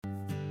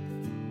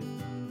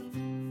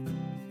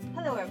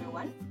Hello,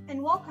 everyone,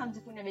 and welcome to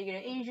Food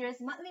Navigator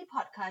Asia's monthly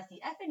podcast, the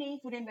F&A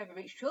Food and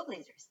Beverage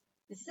Trailblazers.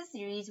 This is a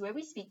series where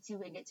we speak to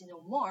and get to know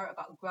more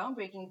about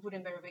groundbreaking food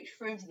and beverage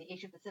firms in the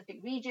Asia Pacific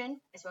region,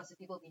 as well as the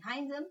people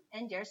behind them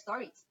and their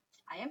stories.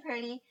 I am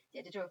Pearlie, the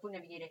editor of Food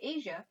Navigator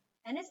Asia,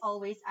 and as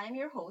always, I am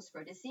your host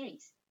for this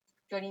series.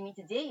 Joining me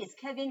today is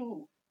Kevin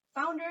Wu,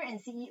 founder and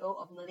CEO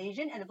of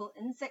Malaysian edible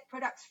insect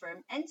products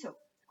firm Ento,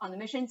 on a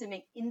mission to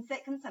make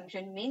insect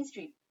consumption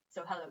mainstream.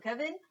 So hello,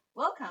 Kevin.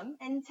 Welcome,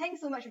 and thanks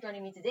so much for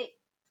joining me today.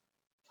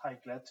 Hi,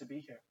 glad to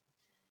be here.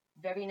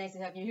 Very nice to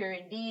have you here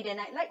indeed. And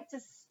I'd like to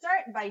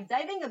start by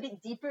diving a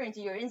bit deeper into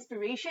your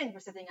inspiration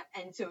for setting up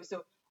Ento.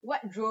 So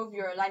what drove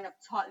your line of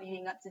thought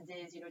leading up to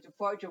this, to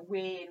forge your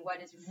way in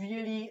what is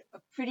really a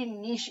pretty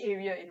niche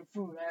area in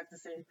food, I have to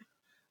say.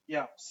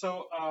 Yeah,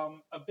 so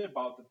a bit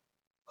about the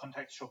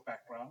contextual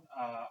background.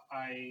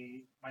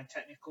 My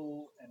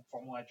technical and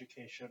formal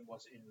education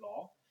was in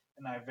law,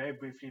 and I very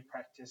briefly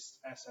practiced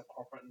as a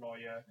corporate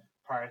lawyer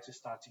prior to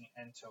starting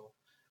Ento.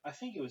 I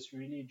think it was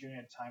really during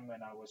a time when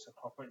I was a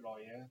corporate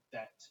lawyer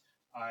that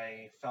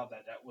I felt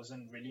that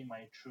wasn't really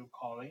my true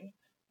calling.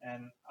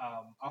 And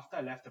after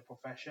I left the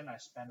profession, I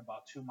spent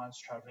about 2 months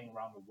traveling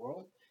around the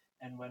world.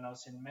 And when I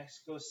was in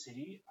Mexico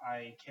City,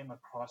 I came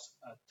across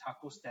a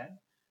taco stand.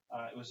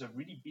 It was a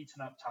really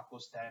beaten up taco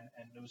stand,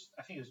 and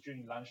I think it was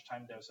during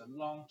lunchtime. There was a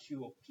long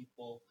queue of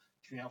people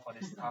queuing up for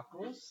these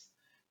tacos,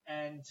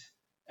 and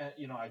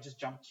I just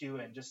jumped queue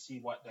and just see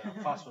what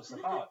the fuss was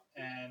about.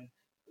 And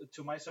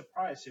to my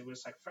surprise, it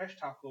was like fresh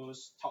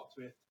tacos topped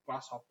with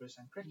grasshoppers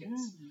and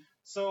crickets.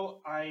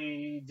 So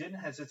I didn't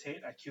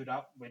hesitate. I queued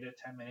up, waited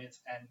 10 minutes,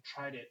 and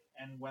tried it.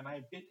 And when I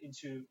bit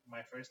into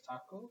my first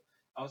taco,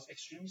 I was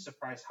extremely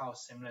surprised how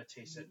similar it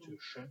tasted to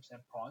shrimps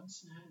and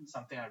prawns,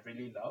 something I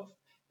really love.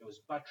 It was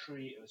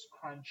buttery, it was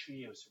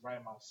crunchy, it was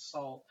right amount of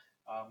salt.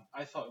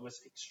 I thought it was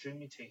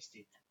extremely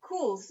tasty.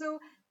 Cool. So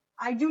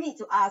I do need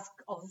to ask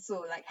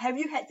also, have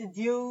you had to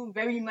deal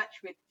very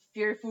much with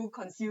fearful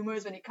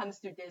consumers when it comes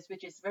to this,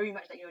 which is very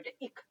much like,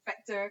 the ick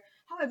factor?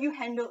 How have you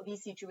handled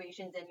these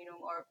situations and,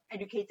 or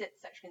educated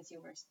such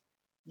consumers?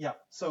 Yeah,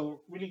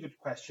 so really good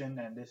question.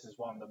 And this is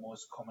one of the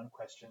most common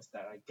questions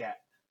that I get.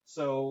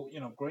 So,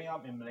 growing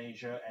up in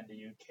Malaysia and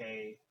the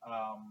UK,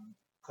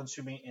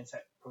 consuming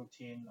insect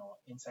protein or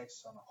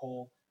insects on a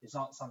whole is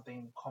not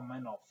something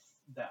common or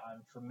that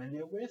I'm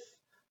familiar with.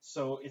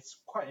 So it's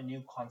quite a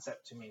new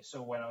concept to me.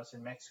 So when I was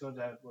in Mexico,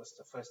 that was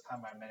the first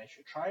time I managed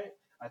to try it.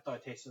 I thought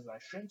it tasted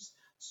like shrimps.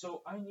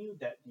 So I knew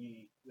that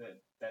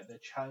the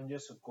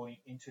challenges of going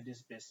into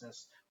this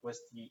business was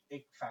the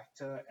ick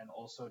factor and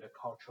also the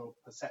cultural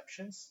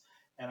perceptions.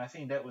 And I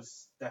think that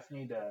was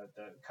definitely the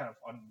kind of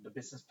on the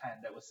business plan,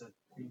 that was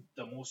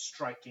the most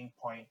striking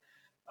point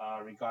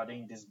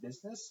regarding this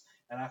business.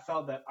 And I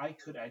felt that I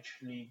could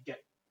actually get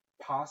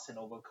past and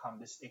overcome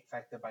this ick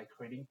factor by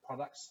creating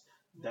products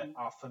that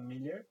are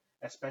familiar,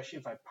 especially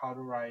if I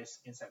powderize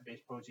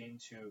insect-based protein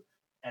to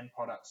end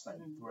products like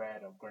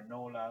bread or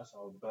granolas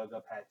or burger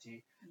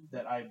patty,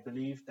 that I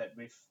believe that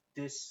with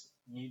these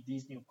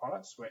new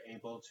products, we're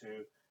able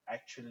to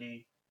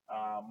actually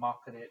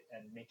market it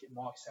and make it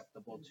more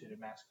acceptable to the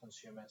mass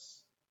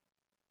consumers.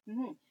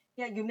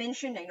 Yeah, you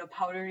mentioned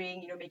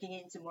powdering, making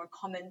it into more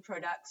common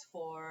products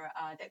for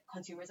that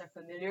consumers are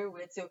familiar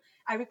with. So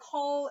I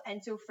recall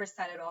Ento first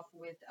started off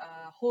with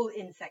whole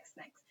insect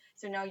snacks.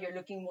 So now you're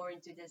looking more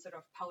into this sort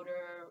of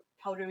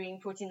powdering,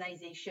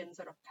 proteinization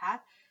sort of path.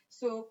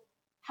 So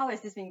how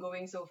has this been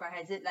going so far?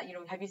 Has it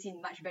have you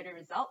seen much better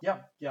results?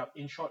 Yeah.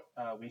 In short,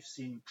 we've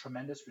seen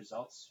tremendous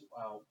results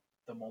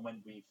the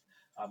moment we've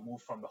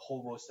moved from the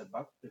whole roasted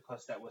buck,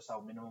 because that was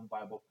our minimum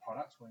viable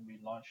product when we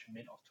launched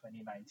mid of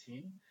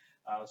 2019.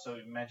 So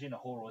imagine a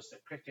whole roasted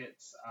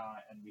crickets,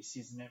 and we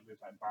season it with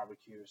like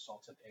barbecue,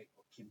 salted egg,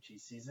 or kimchi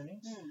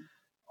seasonings.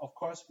 Of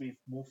course, we've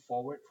moved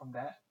forward from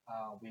that.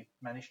 We've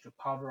managed to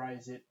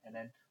powderize it and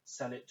then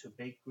sell it to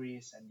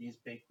bakeries, and these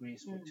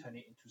bakeries would turn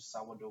it into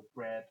sourdough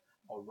bread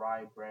or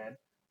rye bread.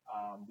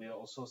 We're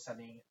also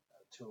selling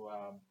to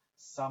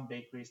some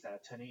bakeries that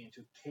are turning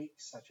into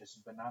cakes, such as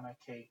banana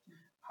cake,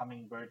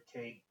 hummingbird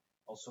cake,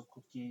 also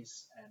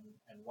cookies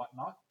and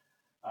whatnot.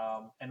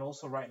 And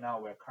also right now,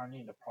 we're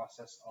currently in the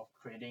process of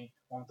creating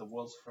one of the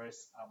world's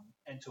first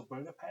Ento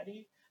burger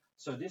patty.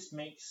 So this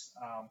makes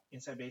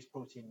insect-based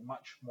protein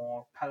much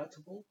more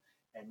palatable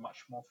and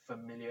much more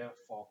familiar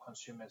for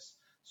consumers.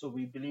 So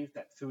we believe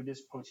that through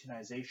this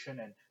proteinization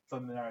and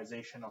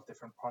familiarization of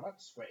different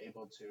products, we're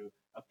able to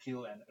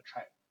appeal and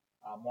attract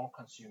more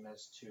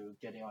consumers to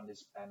getting on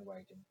this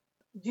bandwagon.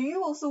 Do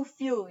you also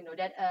feel,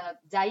 that a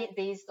diet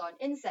based on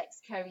insects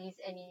carries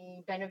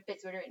any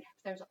benefits, whether in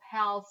terms of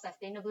health,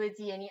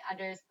 sustainability, any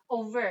others,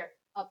 over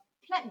a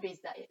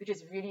plant-based diet, which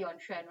is really on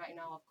trend right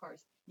now, of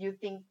course? Do you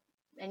think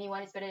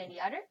anyone is better than the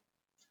other?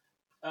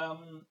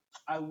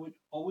 I would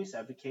always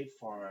advocate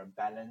for a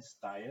balanced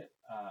diet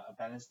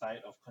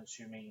of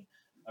consuming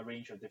a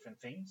range of different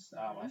things.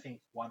 I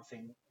think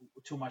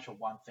too much of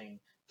one thing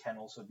can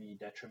also be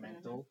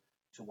detrimental.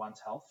 to one's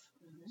health.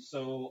 Mm-hmm.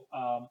 So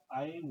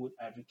I would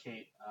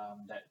advocate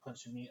that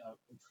consuming a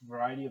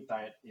variety of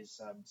diet is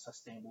a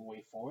sustainable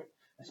way forward,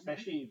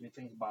 especially if you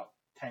think about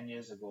 10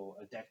 years ago,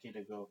 a decade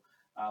ago,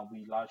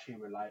 we largely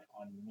relied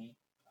on meat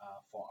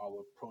for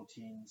our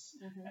proteins,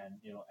 Mm-hmm.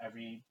 and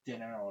every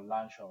dinner or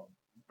lunch or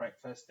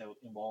breakfast that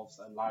involves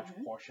a large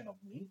Mm-hmm. portion of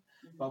meat.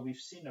 Mm-hmm. But we've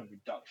seen a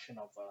reduction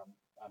of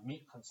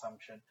meat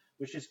consumption,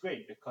 which is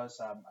great because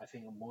I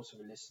think most of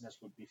the listeners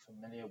would be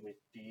familiar with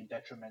the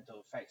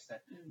detrimental effects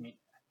that Mm.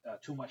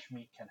 too much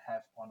meat can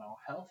have on our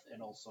health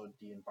and also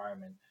the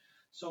environment.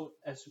 So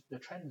as the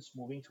trend is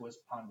moving towards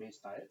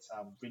plant-based diets,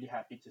 I'm really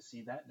happy to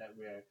see that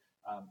we're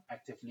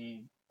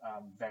actively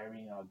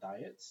varying our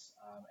diets,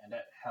 and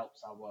that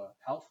helps our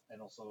health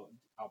and also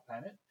our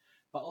planet.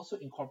 But also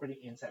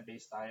incorporating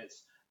insect-based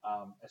diets,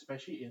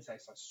 especially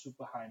insects are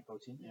super high in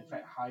protein. In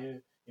fact,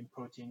 higher in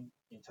protein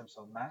in terms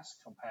of mass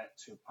compared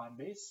to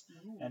plant-based.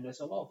 Mm. And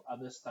there's a lot of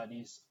other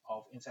studies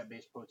of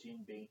insect-based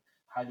protein being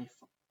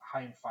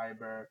high in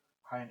fiber,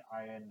 high in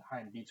iron,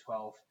 high in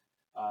B12,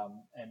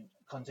 and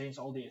contains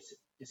all the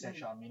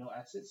essential amino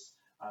acids.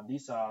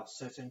 These are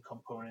certain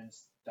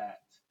components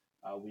that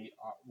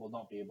will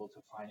not be able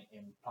to find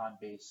in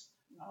plant-based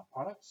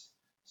products.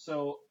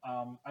 So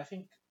I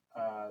think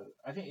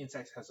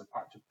insects has a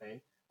part to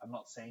play. I'm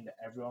not saying that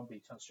everyone will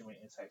be consuming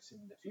insects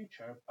in the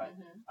future, but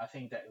Mm-hmm. I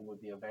think that it would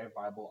be a very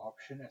viable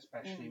option,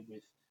 especially Mm.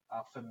 with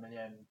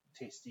familiar and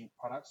tasty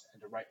products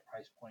at the right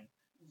price point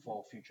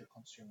for future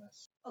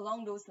consumers.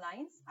 Along those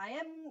lines, I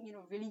am,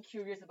 really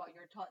curious about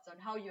your thoughts on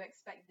how you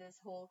expect this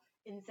whole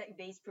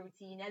insect-based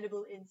protein,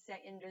 edible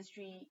insect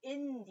industry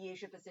in the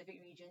Asia Pacific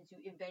region to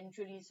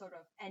eventually sort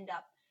of end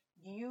up.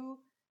 Do you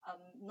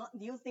not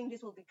do you think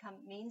this will become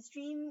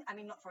mainstream? I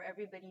mean, not for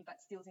everybody,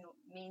 but still,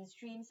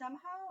 mainstream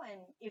somehow. And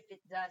if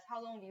it does,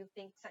 how long do you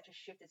think such a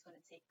shift is going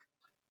to take?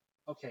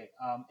 Okay,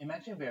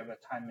 imagine we have a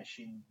time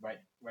machine right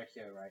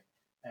here, right?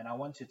 And I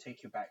want to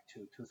take you back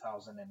to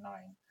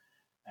 2009.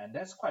 And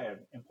that's quite an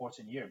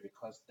important year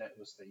because that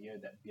was the year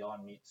that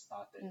Beyond Meat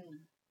started.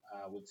 Mm.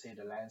 I would say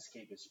the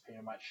landscape is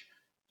pretty much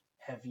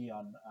heavy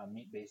on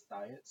meat-based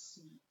diets.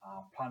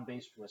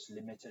 Plant-based was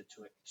limited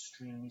to an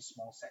extremely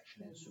small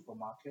section in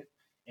supermarket.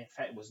 In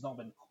fact, it was not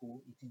even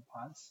cool eating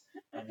plants.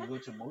 And you go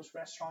to most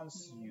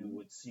restaurants, you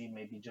would see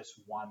maybe just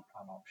one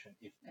plant option,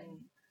 if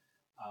any.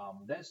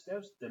 That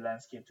was the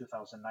landscape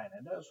 2009,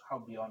 and that was how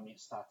Beyond Meat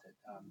started.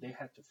 They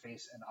had to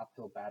face an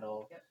uphill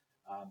battle, Yep.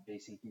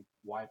 basically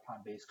why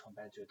plant-based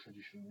compared to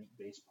traditional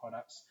meat-based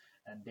products,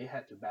 and they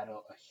had to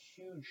battle a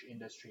huge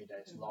industry that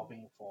is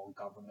lobbying for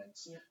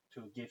governments Yep.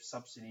 to give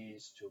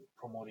subsidies to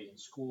promote it in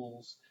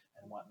schools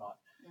and whatnot.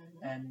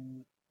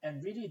 Mhm.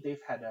 And really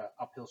they've had an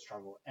uphill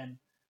struggle, and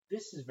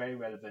this is very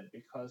relevant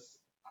because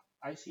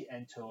I see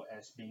Ento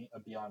as being a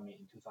Beyond Meat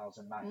in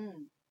 2009.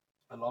 Mm.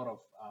 A lot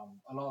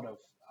of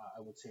I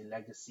would say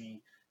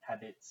legacy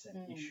habits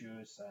and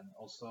issues, and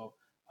also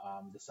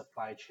the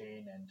supply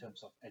chain and in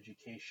terms of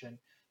education.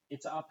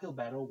 It's an uphill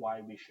battle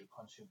why we should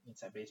consume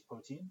insect-based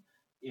protein.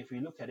 If we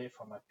look at it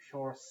from a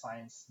pure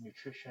science,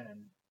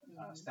 nutrition,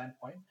 and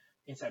standpoint,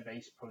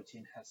 insect-based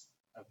protein has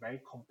a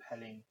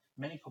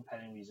many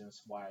compelling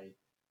reasons why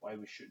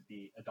we should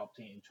be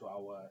adopting it into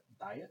our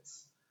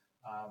diets.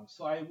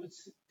 So I would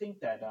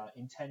think that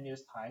in 10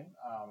 years' time,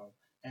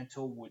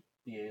 Ento would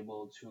be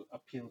able to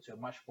appeal to a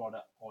much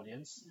broader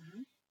audience.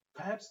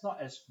 Perhaps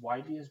not as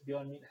widely as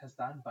Beyond Meat has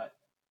done, but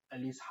at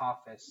least half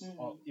as,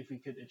 or if we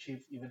could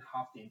achieve even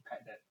half the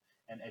impact that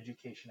an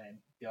education and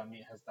Beyond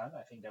Meat has done,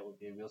 I think that would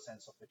be a real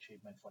sense of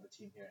achievement for the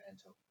team here at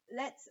Ento.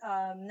 Let's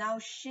now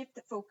shift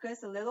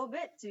focus a little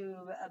bit to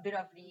a bit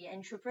of the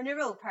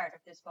entrepreneurial part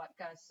of this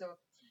podcast. So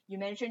you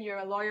mentioned you're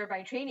a lawyer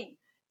by training.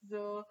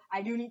 So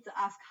I do need to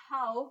ask,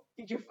 how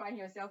did you find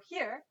yourself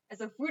here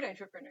as a food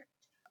entrepreneur?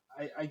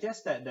 I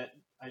guess that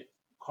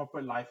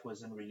corporate life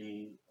wasn't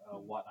really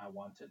what I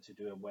wanted to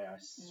do and where I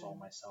saw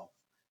myself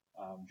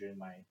during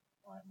my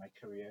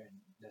career, and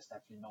that's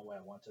definitely not where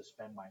I want to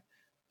spend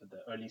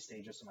the early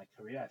stages of my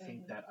career. I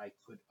think that I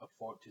could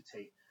afford to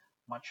take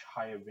much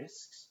higher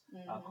risks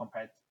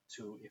compared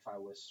to if I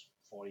was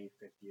 40,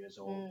 50 years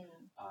old.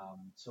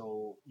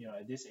 So,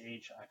 at this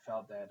age, I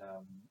felt that,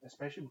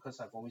 especially because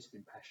I've always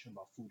been passionate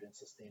about food and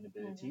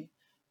sustainability,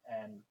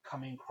 and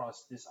coming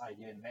across this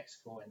idea in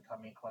Mexico and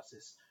coming across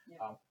this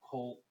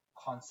whole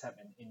concept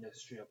and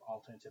industry of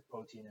alternative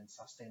protein and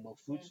sustainable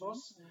food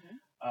source,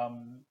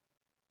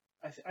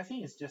 I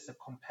think it's just a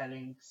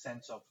compelling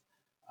sense of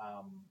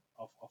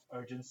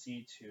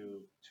urgency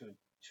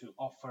to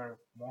offer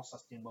more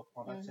sustainable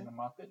products in the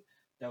market.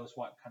 That was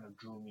what kind of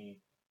drew me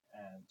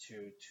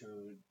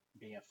to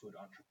being a food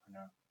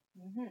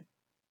entrepreneur.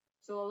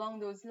 So along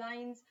those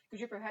lines,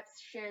 could you perhaps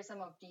share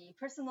some of the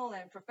personal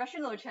and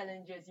professional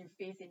challenges you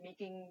face in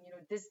making,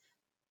 this,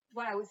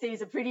 what I would say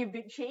is a pretty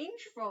big change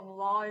from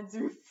law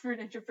into food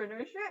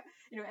entrepreneurship,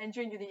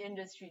 entering into the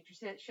industry?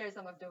 To share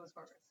some of those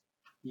for us.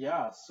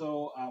 Yeah,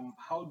 so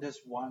how does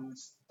one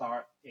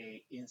start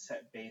a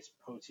insect-based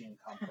protein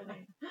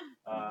company?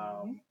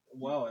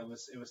 Well, it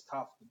was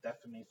tough,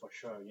 definitely for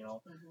sure.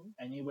 Mm-hmm.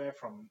 Anywhere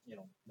from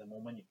the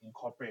moment you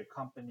incorporate a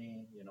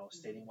company, Mm-hmm.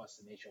 stating what's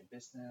the nature of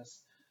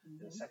business.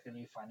 Then Mm-hmm.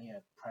 secondly, finding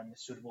a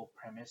suitable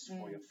premise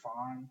for your Mm.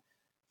 farm,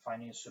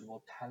 finding a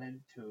suitable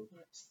talent to Yeah.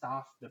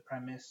 staff the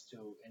premise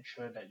to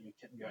ensure that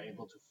you're Mm-hmm.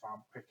 able to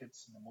farm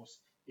crickets in the most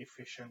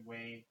efficient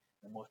way,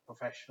 the most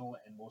professional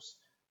and most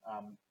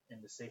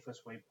in the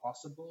safest way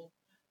possible.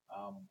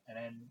 And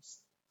then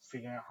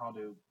figuring out how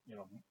to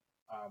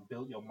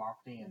build your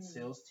marketing and Mm.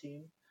 sales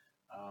team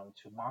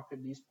to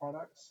market these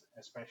products,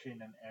 especially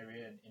in an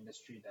area and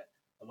industry that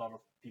a lot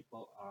of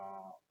people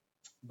are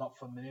not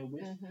familiar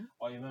with, Mm-hmm.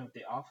 or even if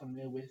they are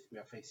familiar with, we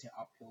are facing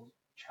uphill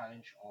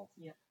challenge of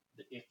Yeah.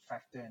 the ick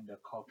factor and the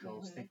cultural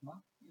Mm-hmm. stigma.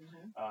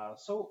 Mm-hmm.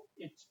 So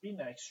it's been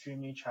an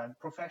extremely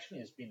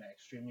professionally, it's been an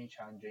extremely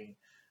challenging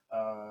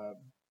uh,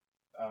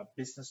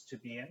 business to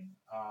be in.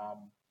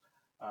 Um,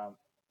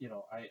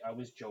 I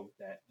always joke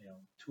that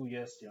 2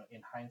 years,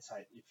 in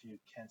hindsight, if you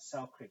can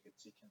sell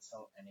crickets, you can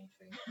sell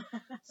anything.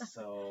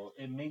 So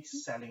it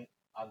makes selling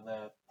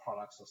other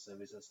products or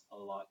services a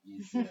lot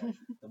easier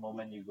the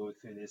moment you go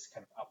through this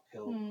kind of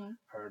uphill Mm.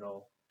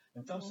 hurdle.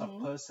 In terms of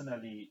Mm-hmm.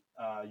 personally,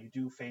 you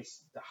do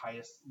face the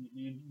highest,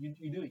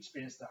 you do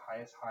experience the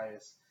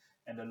highest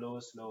and the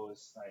lowest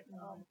lows, like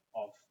Mm.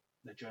 of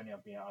the journey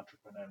of being an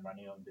entrepreneur and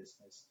running your own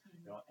business.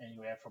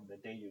 Anywhere from the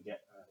day you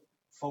get a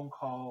phone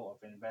call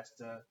of an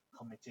investor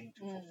committing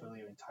to Mm. fulfill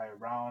your entire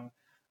round,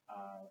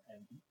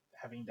 and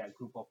having that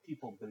group of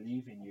people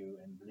believe in you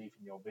and believe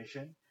in your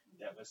vision,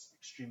 that was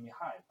extremely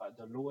high. But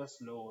the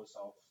lowest lows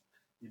of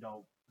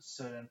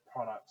certain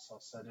products or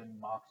certain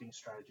marketing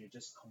strategy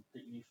just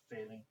completely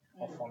failing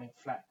or Mm. falling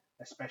flat,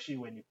 especially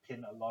when you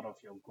pin a lot of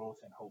your growth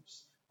and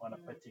hopes on a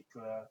Mm.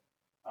 particular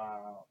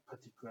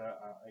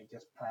I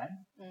guess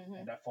plan, Mm-hmm.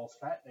 and that falls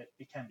flat,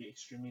 it can be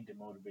extremely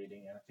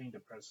demotivating. And I think the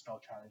personal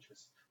challenge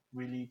is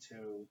really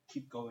to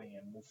keep going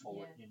and move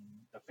forward Yeah. in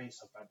the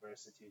face of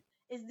adversity.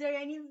 Is there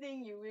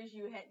anything you wish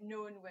you had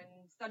known when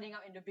starting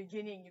out in the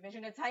beginning? You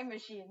mentioned a time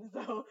machine,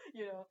 so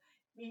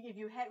if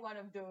you had one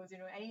of those,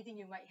 anything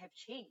you might have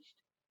changed.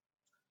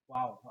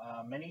 Wow,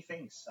 many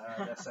things.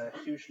 There's a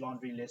huge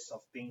laundry list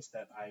of things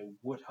that I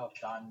would have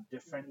done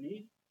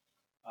differently.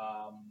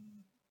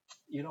 Um,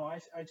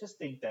 I just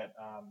think that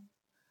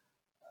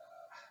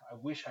I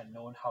wish I'd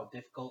known how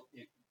difficult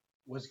it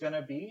was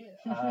gonna be.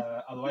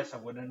 Otherwise, I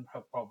wouldn't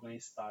have probably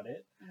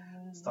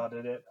Mm.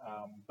 started it.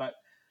 But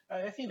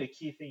I think the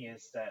key thing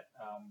is that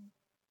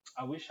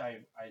I wish I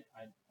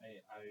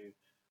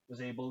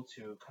was able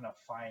to kind of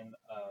find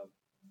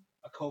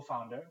a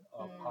co-founder,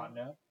 a Mm.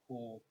 partner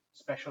who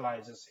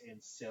specializes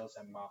in sales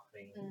and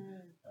marketing.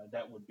 Mm.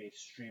 That would be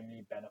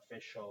extremely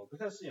beneficial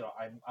because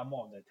I'm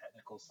more on the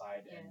technical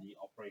side Yeah. and the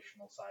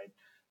operational side.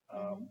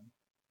 Mm-hmm.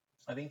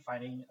 I think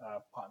finding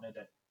a partner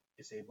that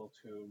is able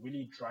to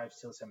really drive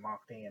sales and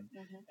marketing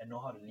Mm-hmm. and know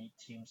how to lead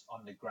teams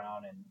on the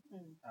ground and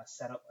Mm.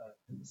 set up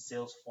a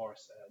sales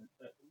force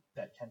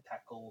that can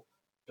tackle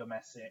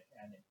domestic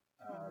and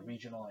Mm-hmm.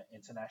 regional and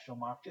international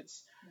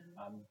markets.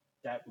 Mm-hmm.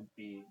 That would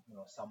be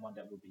someone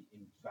that would be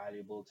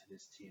invaluable to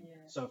this team.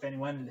 Yeah. So if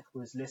anyone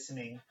who is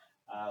listening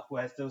who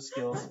has those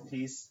skills,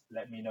 please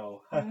let me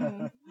know.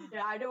 Mm-hmm.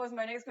 Yeah, that was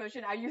my next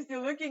question. Are you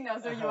still looking now?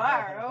 So you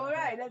are. All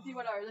right. Let's see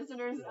what our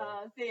listeners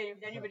Yeah. say,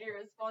 if anybody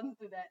responds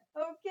to that.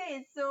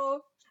 Okay,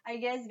 so I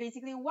guess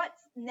basically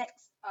what's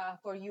next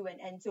for you,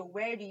 and so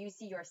where do you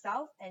see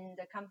yourself and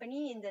the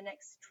company in the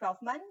next 12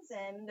 months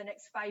and the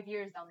next 5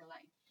 years down the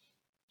line?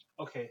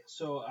 Okay,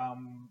 so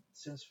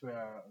since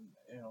we're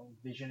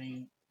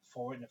visioning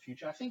forward in the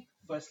future, I think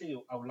firstly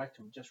I would like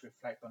to just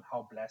reflect on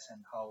how blessed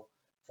and how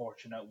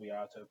fortunate we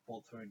are to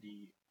pull through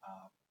the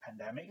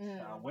pandemic.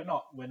 Mm. We're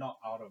not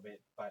out of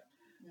it, but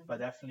Mm-hmm.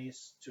 definitely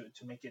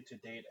to make it to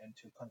date and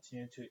to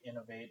continue to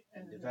innovate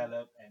and Mm-hmm.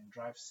 develop and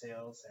drive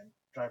sales and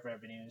drive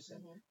revenues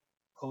and Mm-hmm.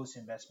 close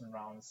investment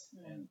rounds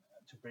and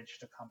Mm. to bridge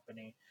the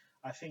company.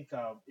 I think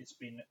it's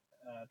been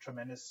a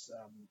tremendous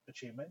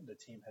achievement. The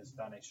team has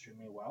done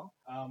extremely well.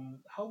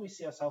 How we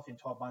see ourselves in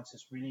 12 months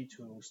is really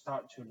to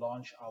start to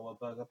launch our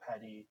burger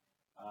patty,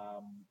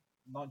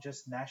 not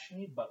just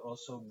nationally, but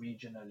also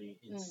regionally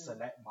in Mm.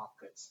 select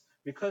markets.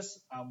 Because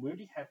we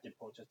already have the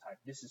prototype.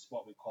 This is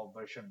what we call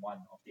version one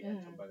of the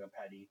Enter Mm. Burger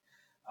Patty.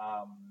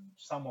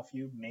 Some of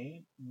you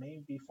may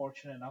be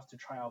fortunate enough to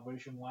try our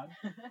version one,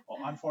 or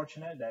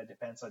unfortunate. That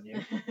depends on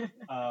you.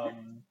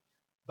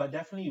 But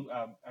definitely,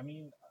 I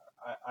mean,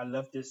 I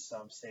love this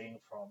saying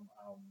from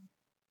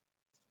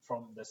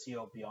the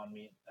CEO of Beyond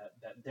Meat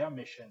that their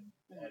mission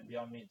at Mm.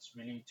 Beyond Meat is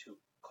really to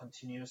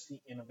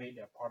continuously innovate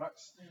their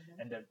products,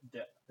 Mm-hmm. and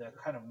the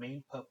kind of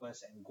main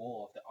purpose and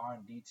goal of the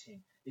R&D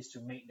team is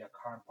to make their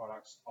current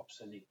products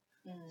obsolete.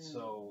 Mm.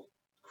 So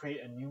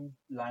create a new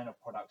line of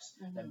products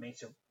that Mm-hmm.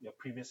 makes your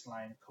previous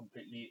line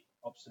completely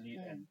obsolete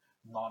Mm. and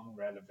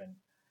non-relevant.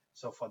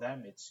 So for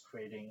them, it's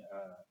creating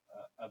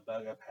a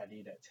burger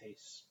patty that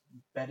tastes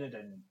better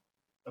than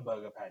a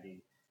burger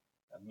patty,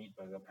 a meat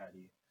burger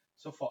patty.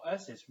 So for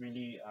us, it's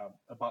really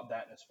about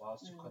that as well,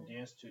 as to Mm.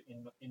 continue to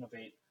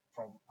innovate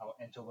from our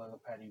Ento Burger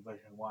Patty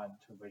version 1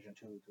 to version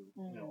 2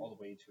 to all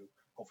the way to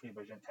hopefully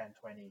version 10,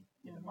 20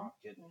 in the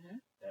market,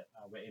 that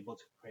we're able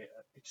to create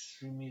an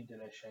extremely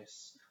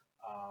delicious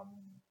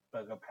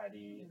burger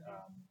patty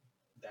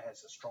that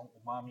has a strong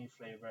umami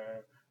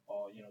flavor,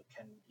 or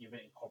can even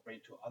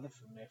incorporate to other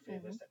familiar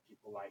flavors that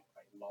people like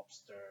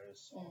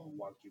lobsters or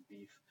wagyu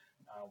beef.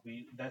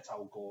 That's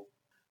our goal.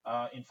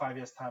 In 5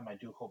 years' time, I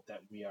do hope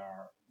that we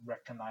are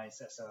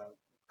recognized as a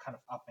kind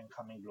of up and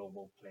coming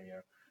global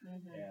player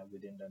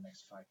within the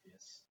next 5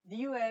 years. Do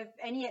you have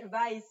any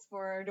advice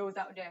for those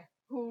out there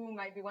who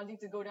might be wanting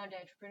to go down the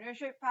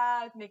entrepreneurship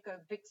path, make a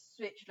big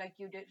switch like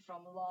you did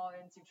from law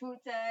into food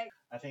tech?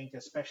 I think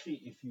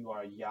especially if you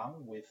are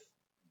young with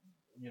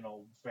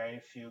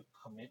very few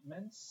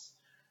commitments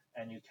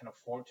and you can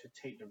afford to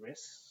take the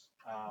risks,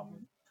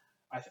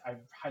 I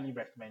highly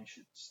recommend you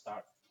should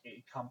start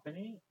a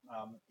company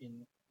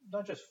in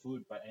not just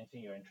food, but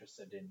anything you're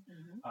interested in.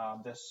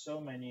 There's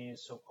so many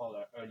so-called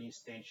early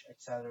stage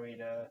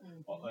accelerator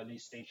or early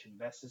stage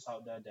investors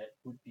out there that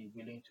would be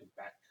willing to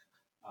back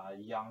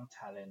young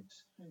talent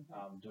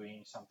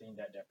doing something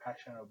that they're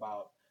passionate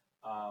about.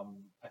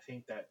 I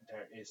think that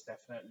there is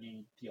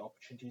definitely the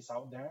opportunities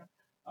out there,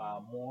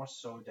 more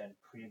so than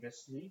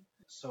previously.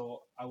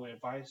 So I would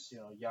advise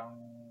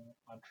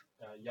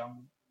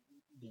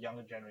the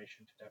younger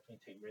generation to definitely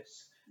take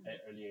risks at an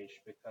early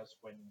age, because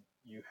when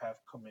you have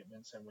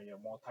commitments and when you're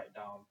more tied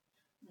down,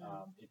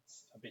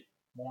 it's a bit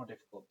more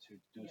difficult to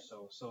do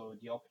so. So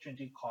the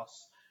opportunity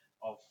cost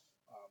of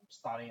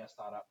starting a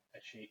startup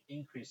actually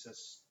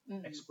increases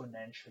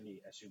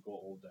exponentially as you grow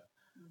older.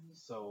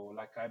 So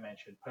like I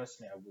mentioned,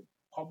 personally, I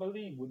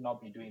would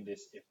not be doing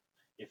this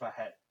if I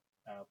had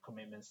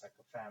commitments like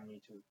a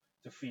family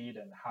to feed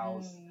and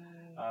house.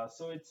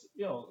 So it's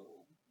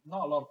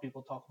not a lot of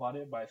people talk about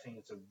it, but I think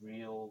it's a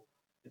real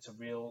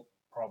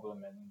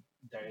problem, and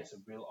there is a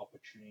real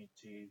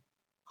opportunity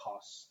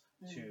cost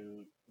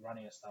to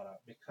running a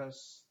startup,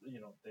 because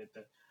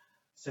the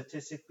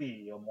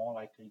statistically you're more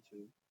likely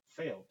to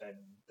fail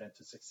than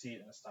to succeed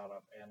in a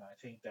startup. And I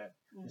think that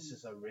this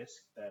is a risk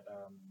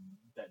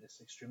that is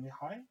extremely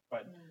high,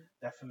 but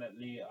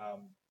definitely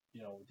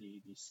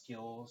the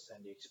skills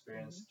and the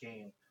experience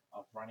gained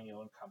of running your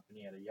own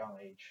company at a young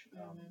age,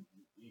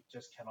 you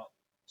just cannot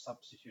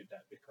substitute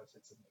that, because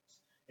it's an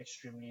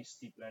extremely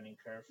steep learning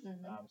curve,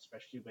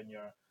 especially when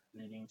you're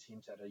leading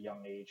teams at a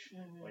young age,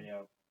 when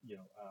you're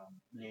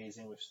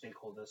liaising with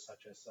stakeholders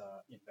such as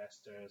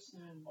investors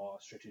or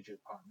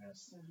strategic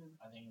partners.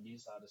 I think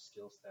these are the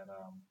skills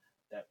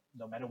that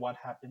no matter what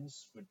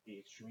happens would be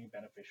extremely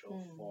beneficial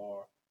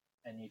for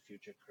any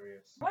future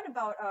careers. What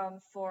about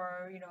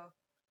for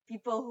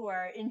people who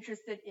are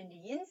interested in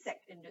the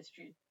insect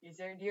industry?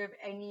 Do you have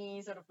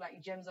any sort of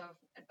gems of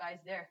advice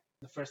there?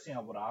 The first thing I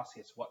would ask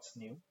is what's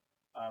new.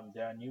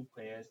 There are new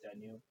players, there are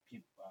new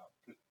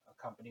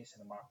companies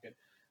in the market.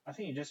 I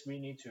think you just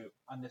really need to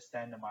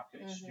understand the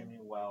market extremely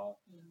well,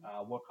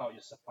 work out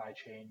your supply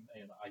chain.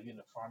 Are you in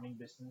the farming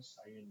business?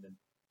 Are you in the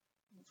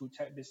food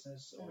tech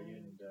business? Or are you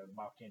in the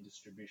marketing and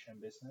distribution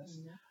business?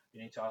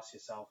 You need to ask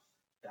yourself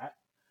that.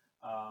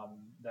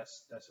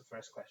 That's the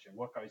first question.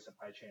 Work out your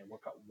supply chain,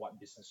 work out what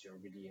business you're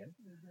really in.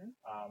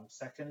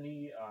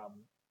 Secondly,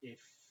 if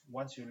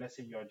once let's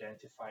say you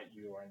identified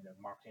you are in the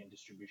marketing and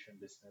distribution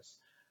business,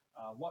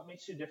 what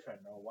makes you different,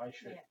 or why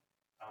should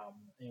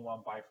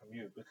anyone buy from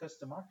you? Because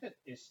the market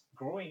is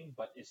growing,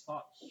 but it's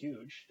not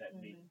huge that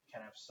we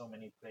can have so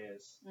many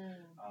players.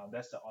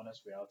 That's the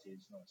honest reality.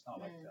 It's not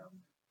like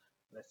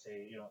let's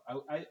say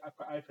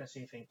I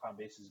personally think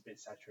plant-based is a bit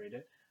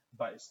saturated,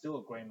 but it's still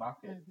a growing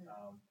market.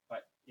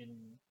 But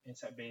in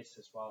insect-based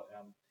as well,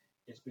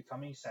 it's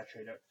becoming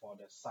saturated for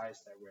the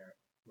size that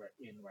we're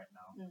in right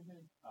now.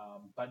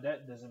 But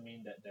that doesn't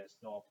mean that there's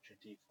no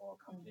opportunity for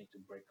a company to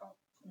break out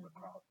from the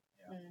crowd.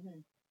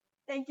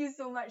 Thank you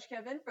so much,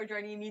 Kevin, for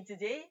joining me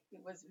today.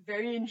 It was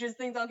very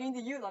interesting talking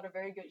to you. A lot of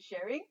very good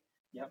sharing.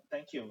 Yep,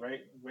 thank you.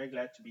 Very, very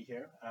glad to be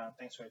here.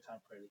 Thanks for your time,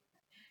 Pearly.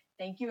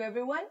 Thank you,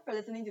 everyone, for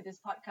listening to this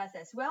podcast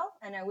as well.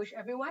 And I wish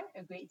everyone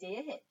a great day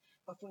ahead.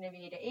 For Food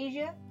Navigator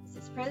Asia,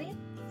 this is Pearly,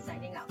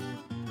 signing out.